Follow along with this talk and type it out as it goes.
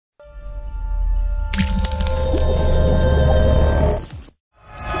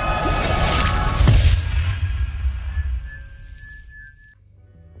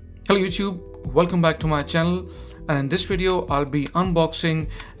YouTube, welcome back to my channel, and in this video I'll be unboxing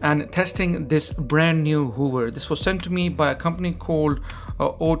and testing this brand new Hoover. This was sent to me by a company called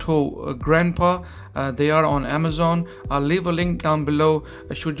AutoGrandpa. They are on Amazon. I'll leave a link down below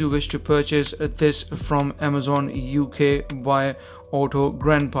should you wish to purchase this from Amazon UK by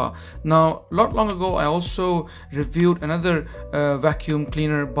AutoGrandpa. Now, not long ago I also reviewed another vacuum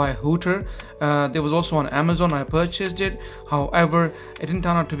cleaner by Hoto. There was also on Amazon. I purchased it. However, it didn't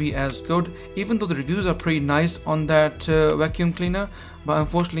turn out to be as good, even though the reviews are pretty nice on that vacuum cleaner. But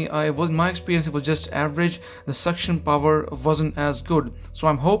unfortunately, in my experience, it was just average. The suction power wasn't as good. So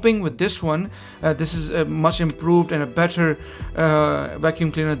I'm hoping with this one, this is a much improved and a better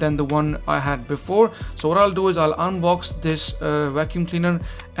vacuum cleaner than the one I had before. So what I'll do is I'll unbox this vacuum cleaner,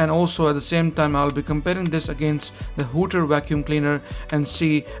 and also at the same time I'll be comparing this against the Hoto vacuum cleaner and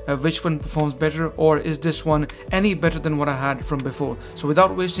see which one performs better, or is this one any better than what I had from before. So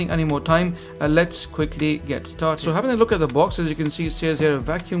without wasting any more time, let's quickly get started. So having a look at the box, as you can see, it says here a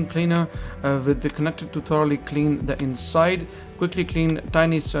vacuum cleaner with the connected to thoroughly clean the inside, quickly clean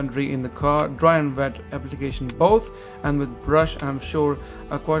tiny sundry in the car, dry and wet application both, and with brush. I'm sure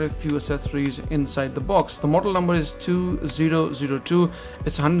quite a few accessories inside the box. The model number is 2002.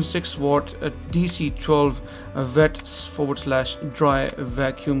 It's 106 watt DC 12 wet/dry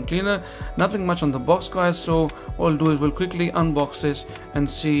vacuum cleaner. Nothing much on the box, guys, so all I'll do is we'll quickly unbox this and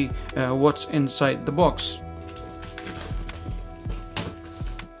see what's inside the box.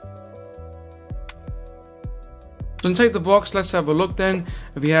 So inside the box, let's have a look then.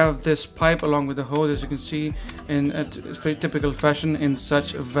 We have this pipe along with the hose, as you can see, in a very typical fashion in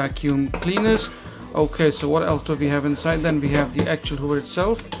such vacuum cleaners. Okay, so what else do we have inside then? We have the actual Hoover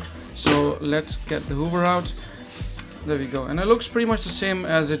itself. So let's get the Hoover out. There we go, and it looks pretty much the same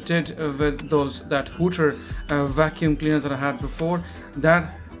as it did with that Hoto vacuum cleaner that I had before.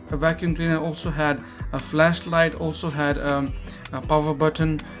 That vacuum cleaner also had a flashlight, also had a power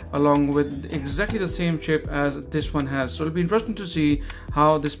button, along with exactly the same shape as this one has. So it'll be interesting to see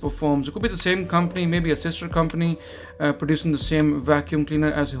how this performs. It could be the same company, maybe a sister company producing the same vacuum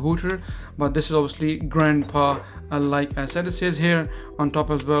cleaner as Hoto, but this is obviously Grandpa. Like I said, it says here on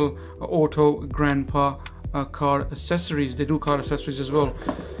top as well, AutoGrandpa Car Accessories. They do car accessories as well.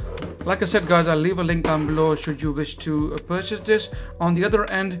 Like I said, guys, I'll leave a link down below should you wish to purchase this. On the other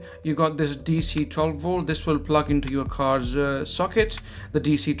end, you got this DC 12 volt. This will plug into your car's socket, the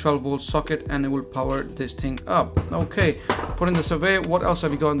DC 12 volt socket, and it will power this thing up. Okay, putting this away, what else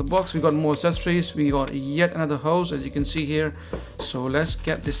have we got in the box? We got more accessories. We got yet another hose, as you can see here. So let's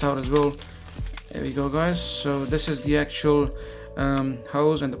get this out as well. There we go, guys. So this is the actual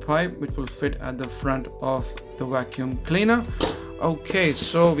hose and the pipe, which will fit at the front of the vacuum cleaner. Okay,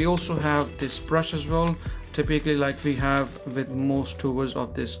 so we also have this brush as well, typically like we have with most Hoovers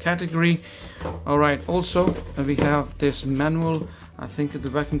of this category. Alright, also we have this manual, I think the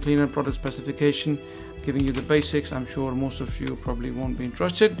vacuum cleaner product specification, giving you the basics. I'm sure most of you probably won't be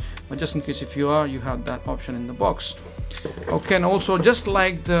interested, but just in case if you are, you have that option in the box. Okay, and also just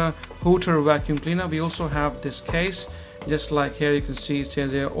like the Hoto vacuum cleaner, we also have this case. Just like here you can see, it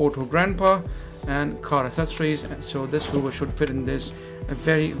says here AutoGrandpa and car accessories, and so this Hoover should fit in this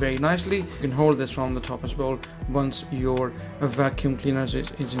very nicely. You can hold this from the top as well once your vacuum cleaner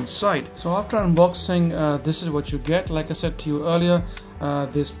is inside. So after unboxing, this is what you get. Like I said to you earlier,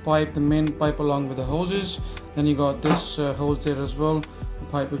 this pipe, the main pipe along with the hoses, then you got this hose there as well, a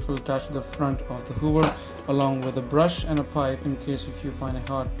pipe which will attach to the front of the Hoover, along with a brush and a pipe in case if you find it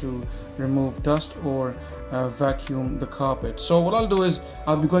hard to remove dust or vacuum the carpet. So what I'll do is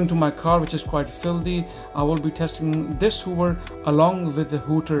I'll be going to my car, which is quite filthy. I will be testing this Hoover along with the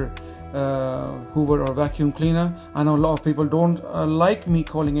Hoto Hoover or vacuum cleaner. I know a lot of people don't like me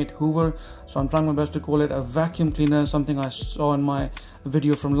calling it Hoover, so I'm trying my best to call it a vacuum cleaner, something I saw in my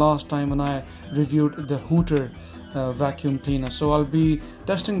video from last time when I reviewed the Hoto vacuum cleaner. So I'll be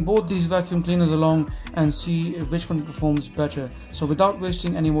testing both these vacuum cleaners along and see which one performs better. So without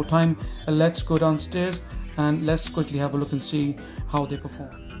wasting any more time, let's go downstairs and let's quickly have a look and see how they perform.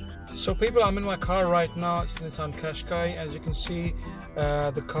 So people, I'm in my car right now. It's Nissan Qashqai. As you can see,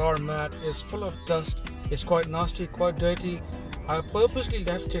 the car mat is full of dust. It's quite nasty, quite dirty. I purposely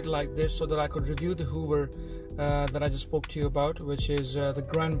left it like this so that I could review the Hoover that I just spoke to you about, which is the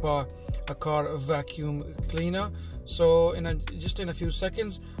Grandpa Car Vacuum Cleaner. So just in a few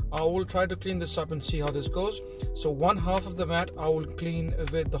seconds, I will try to clean this up and see how this goes. So one half of the mat I will clean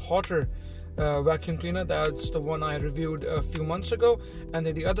with the Hoto vacuum cleaner. That's the one I reviewed a few months ago, and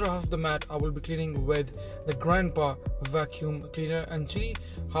then the other half of the mat I will be cleaning with the Grandpa vacuum cleaner and see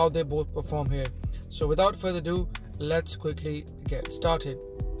how they both perform here. So without further ado, let's quickly get started.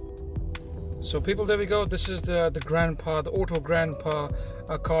 So people, there we go. This is the AutoGrandpa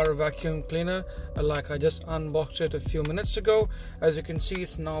Car Vacuum Cleaner. Like I just unboxed it a few minutes ago. As you can see,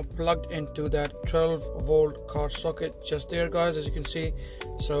 it's now plugged into that 12-volt car socket just there, guys, as you can see.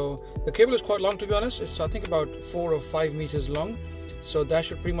 So the cable is quite long, to be honest. It's I think about 4 or 5 meters long. So that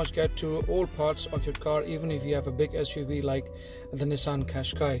should pretty much get to all parts of your car, even if you have a big SUV like the Nissan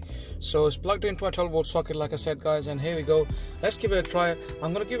Qashqai. So it's plugged into a 12-volt socket, like I said, guys, and here we go. Let's give it a try.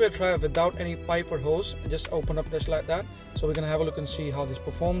 I'm going to give it a try without any pipe or hose, and just open up this like that. So we're going to have a look and see how this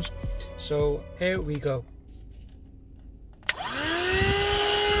performs. So here we go.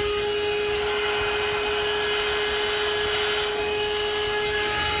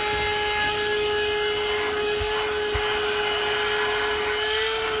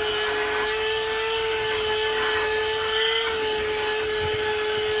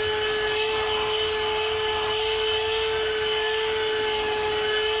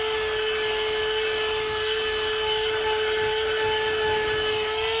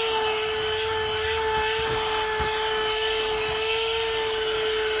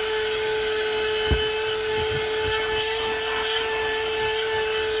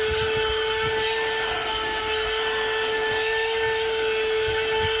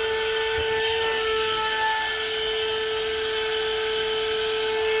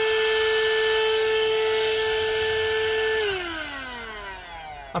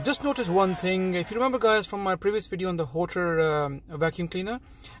 I've just noticed one thing. If you remember, guys, from my previous video on the Hoto vacuum cleaner,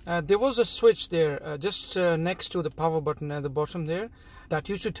 there was a switch there just next to the power button at the bottom there that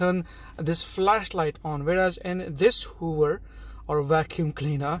used to turn this flashlight on, whereas in this Hoover or vacuum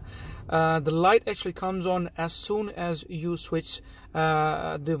cleaner, the light actually comes on as soon as you switch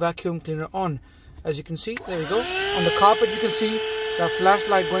the vacuum cleaner on. As you can see, there we go. On the carpet you can see the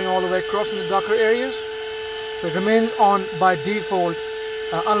flashlight going all the way across in the darker areas, so it remains on by default.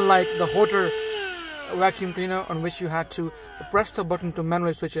 Unlike the Hoto vacuum cleaner, on which you had to press the button to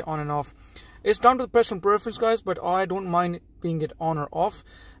manually switch it on and off. It's down to the personal preference, guys, but I don't mind being it on or off,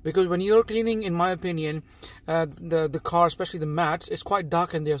 because when you're cleaning, in my opinion, the car, especially the mats, it's quite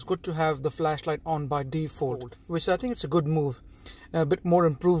dark in there. It's good to have the flashlight on by default, which I think it's a good move, a bit more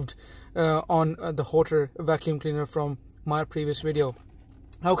improved on the Hoto vacuum cleaner from my previous video.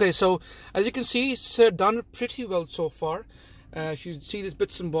 Okay, so as you can see, it's done pretty well so far. If you see these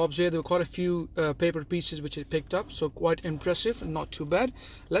bits and bobs here, there were quite a few paper pieces which it picked up, so quite impressive and not too bad.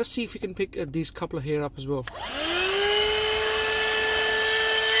 Let's see if we can pick these couple here up as well.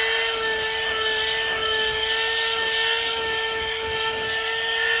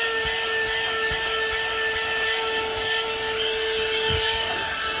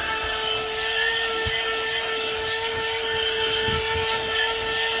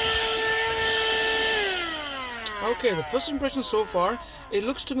 Okay, the first impression so far, it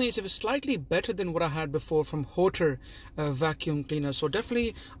looks to me as if it's slightly better than what I had before from Hoto vacuum cleaner. So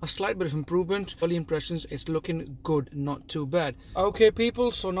definitely a slight bit of improvement. Early impressions, it's looking good, not too bad. Okay,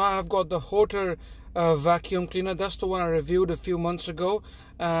 people, so now I've got the Hoto vacuum cleaner. That's the one I reviewed a few months ago,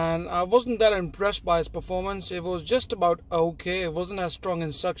 and I wasn't that impressed by its performance. It was just about okay. It wasn't as strong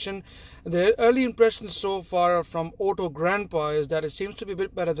in suction. The early impressions so far from AutoGrandpa is that it seems to be a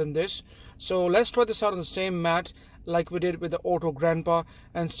bit better than this. So let's try this out on the same mat like we did with the AutoGrandpa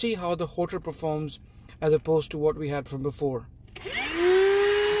and see how the Hoto performs as opposed to what we had from before.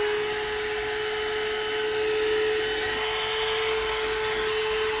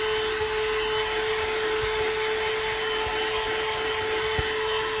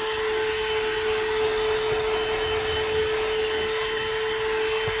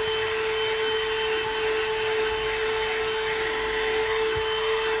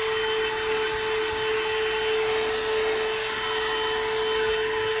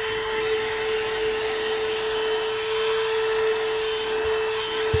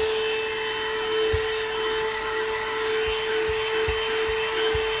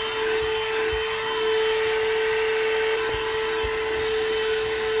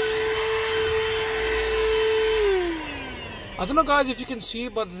 I don't know, guys, if you can see,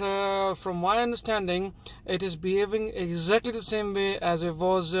 but from my understanding, it is behaving exactly the same way as it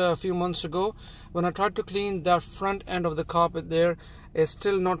was a few months ago. When I tried to clean that front end of the carpet there, it's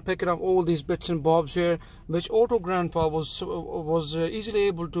still not picking up all these bits and bobs here, which AutoGrandpa was easily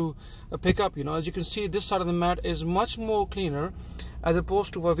able to pick up. You know, as you can see, this side of the mat is much more cleaner as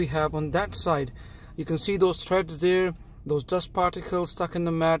opposed to what we have on that side. You can see those threads there. Those dust particles stuck in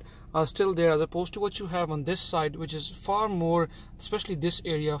the mat are still there, as opposed to what you have on this side, which is far more, especially this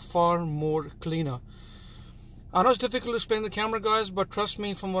area, far more cleaner. I know it's difficult to explain the camera, guys, but trust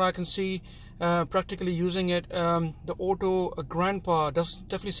me, from what I can see, practically using it, the AutoGrandpa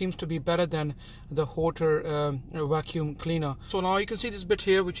definitely seems to be better than the Hoto vacuum cleaner. So now you can see this bit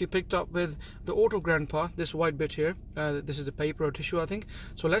here, which we picked up with the AutoGrandpa, this white bit here. This is a paper or tissue, I think.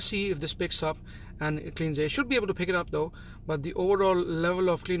 So let's see if this picks up and it cleans it. It should be able to pick it up though, but the overall level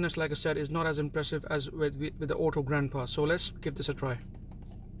of cleanness, like I said, is not as impressive as with the AutoGrandpa. So let's give this a try.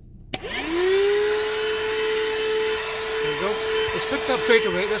 There you go. It's picked up straight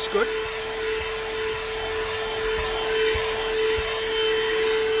away, that's good.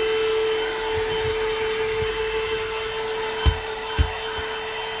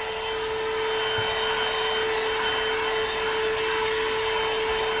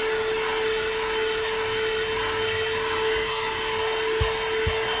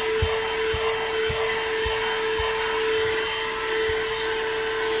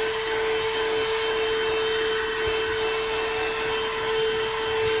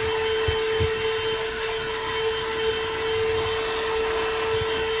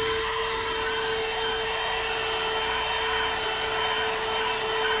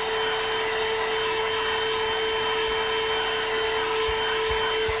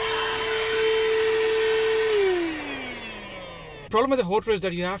 The problem with the Hoto is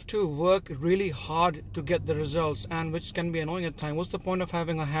that you have to work really hard to get the results, and which can be annoying at times. What's the point of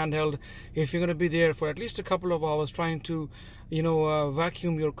having a handheld if you're going to be there for at least a couple of hours trying to,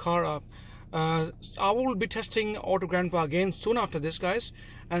 vacuum your car up? I will be testing AutoGrandpa again soon after this, guys,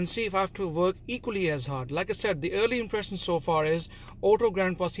 and see if I have to work equally as hard. Like I said, the early impression so far is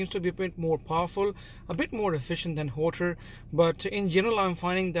AutoGrandpa seems to be a bit more powerful, a bit more efficient than Hoto, but in general I'm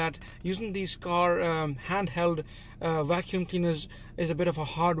finding that using these car handheld vacuum cleaners is a bit of a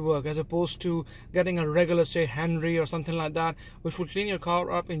hard work, as opposed to getting a regular, say, Henry or something like that, which will clean your car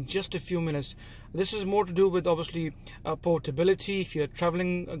up in just a few minutes. This is more to do with obviously portability. If you're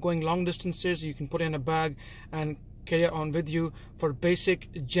traveling, going long distances, you can put it in a bag and carry it on with you. For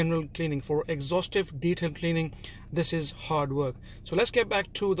basic general cleaning, for exhaustive detailed cleaning, this is hard work. So let's get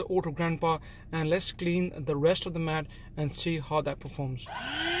back to the AutoGrandpa and let's clean the rest of the mat and see how that performs.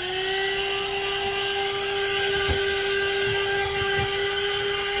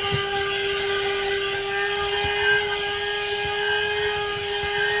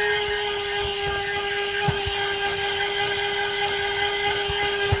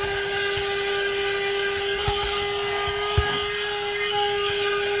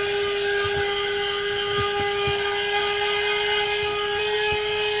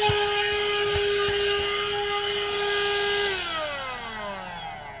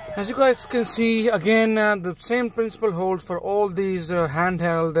 As you guys can see, again, the same principle holds for all these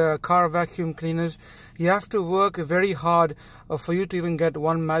handheld car vacuum cleaners. You have to work very hard for you to even get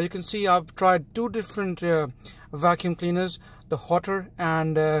one match. You can see I've tried two different vacuum cleaners, the Hoto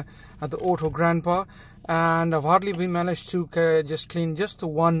and the AutoGrandpa, and I've hardly been managed to just clean just the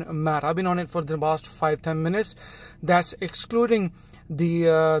one mat. I've been on it for the past 5-10 minutes. That's excluding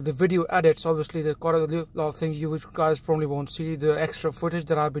the video edits. Obviously, there's quite a lot of things you guys probably won't see, the extra footage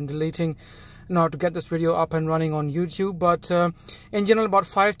that I've been deleting now to get this video up and running on YouTube. But in general, about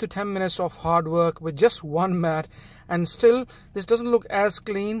 5 to 10 minutes of hard work with just one mat, and still this doesn't look as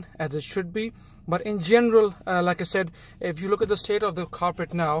clean as it should be. But in general, like I said, if you look at the state of the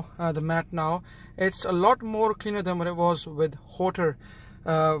carpet now, the mat now, it's a lot more cleaner than what it was with Hoto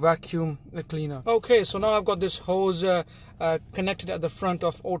vacuum cleaner. Okay, so now I've got this hose connected at the front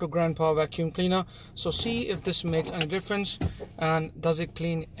of AutoGrandpa vacuum cleaner. So see if this makes any difference and does it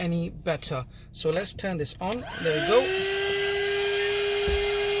clean any better. So let's turn this on. There we go.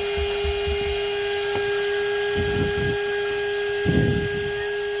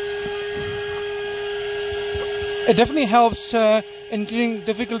 It definitely helps in cleaning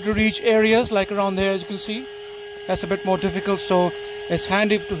difficult to reach areas, like around there, as you can see. That's a bit more difficult, so it's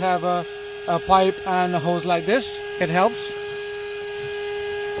handy to have a pipe and a hose like this. It helps.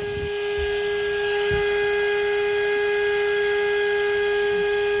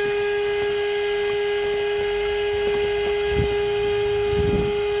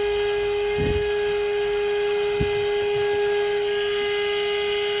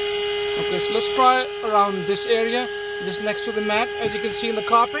 Okay, so let's try around this area, just next to the mat, as you can see in the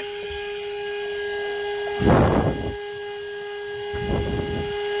carpet.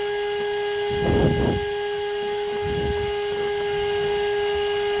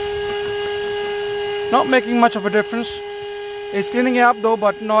 Not making much of a difference. It's cleaning it up though,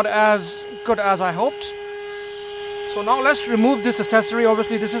 but not as good as I hoped. So now let's remove this accessory.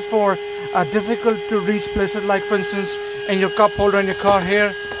 Obviously this is for difficult to reach places, like for instance in your cup holder in your car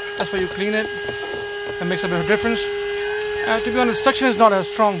here. That's where you clean it. It makes a bit of difference. To be honest, suction is not as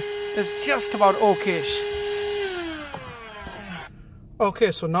strong. It's just about okayish.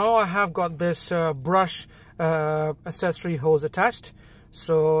 Okay, so now I have got this brush accessory hose attached.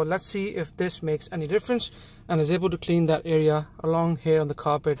 So let's see if this makes any difference and is able to clean that area along here on the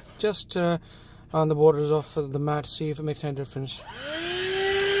carpet, just on the borders of the mat. See if it makes any difference.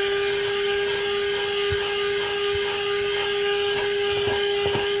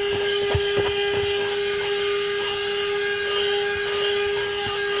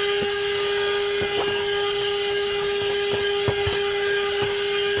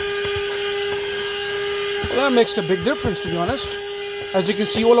 Well, that makes a big difference, to be honest. As you can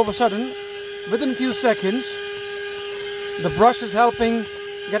see, all of a sudden, within a few seconds, the brush is helping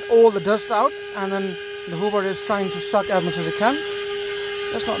get all the dust out, and then the hoover is trying to suck as much as it can.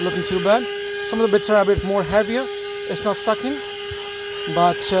 That's not looking too bad. Some of the bits are a bit more heavier. It's not sucking,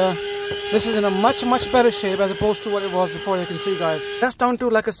 but this is in a much better shape as opposed to what it was before. You can see, guys, that's down to,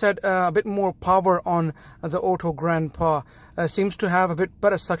 like I said, a bit more power on the AutoGrandpa. Seems to have a bit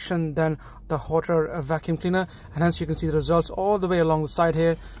better suction than the Hoto vacuum cleaner, and hence you can see the results all the way along the side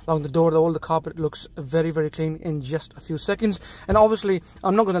here, along the door. All the carpet looks very clean in just a few seconds. And obviously,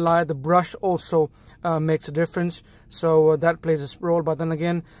 I'm not going to lie, the brush also makes a difference, so that plays a role. But then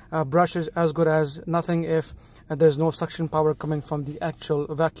again, brush is as good as nothing if there's no suction power coming from the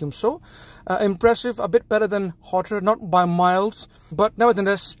actual vacuum. So impressive, a bit better than Hoto, not by miles, but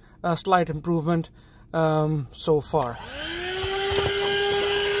nevertheless a slight improvement so far.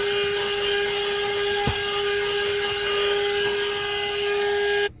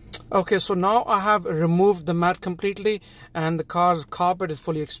 Okay, so now I have removed the mat completely and the car's carpet is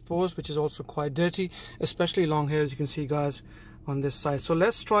fully exposed, which is also quite dirty, especially along here, as you can see, guys, on this side. So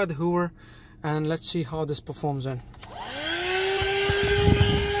let's try the hoover and let's see how this performs in.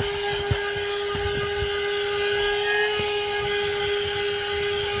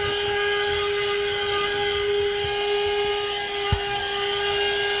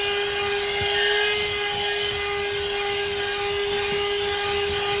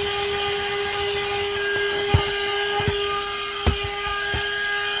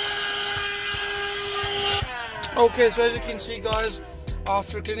 Okay, so as you can see, guys,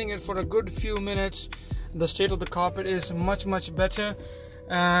 after cleaning it for a good few minutes, the state of the carpet is much better,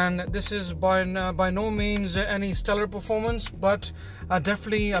 and this is by no means any stellar performance, but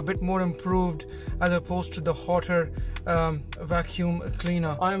definitely a bit more improved as opposed to the Hoto vacuum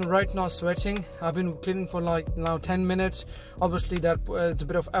cleaner. I am right now sweating. I've been cleaning for like now 10 minutes. Obviously that it's a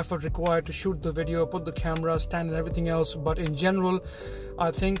bit of effort required to shoot the video, put the camera, stand and everything else, but in general, I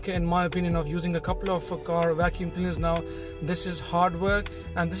think, in my opinion, of using a couple of car vacuum cleaners now, this is hard work,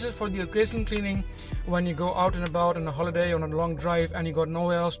 and this is for the occasional cleaning when you go out and about on a holiday, on a long drive, and you got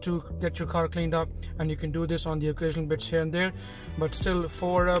nowhere else to get your car cleaned up, and you can do this on the occasional bits here and there. But still,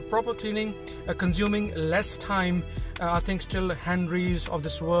 for proper cleaning, consuming less time, I think still Henrys of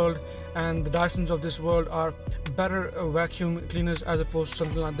this world and the Dysons of this world are better vacuum cleaners as opposed to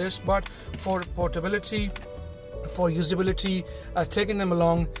something like this. But for portability, for usability, taking them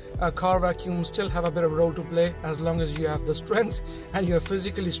along, car vacuums still have a bit of a role to play, as long as you have the strength and you're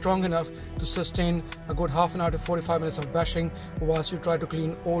physically strong enough to sustain a good half an hour to 45 minutes of bashing whilst you try to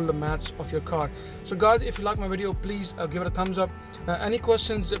clean all the mats of your car. So guys, if you like my video, please give it a thumbs up. Any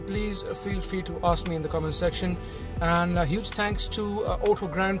questions, please feel free to ask me in the comment section. And a huge thanks to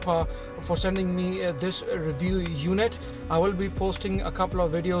AutoGrandpa for sending me this review unit. I will be posting a couple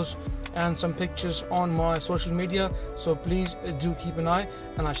of videos and some pictures on my social media, so please do keep an eye,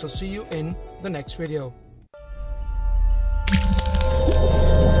 and I shall see you in the next video.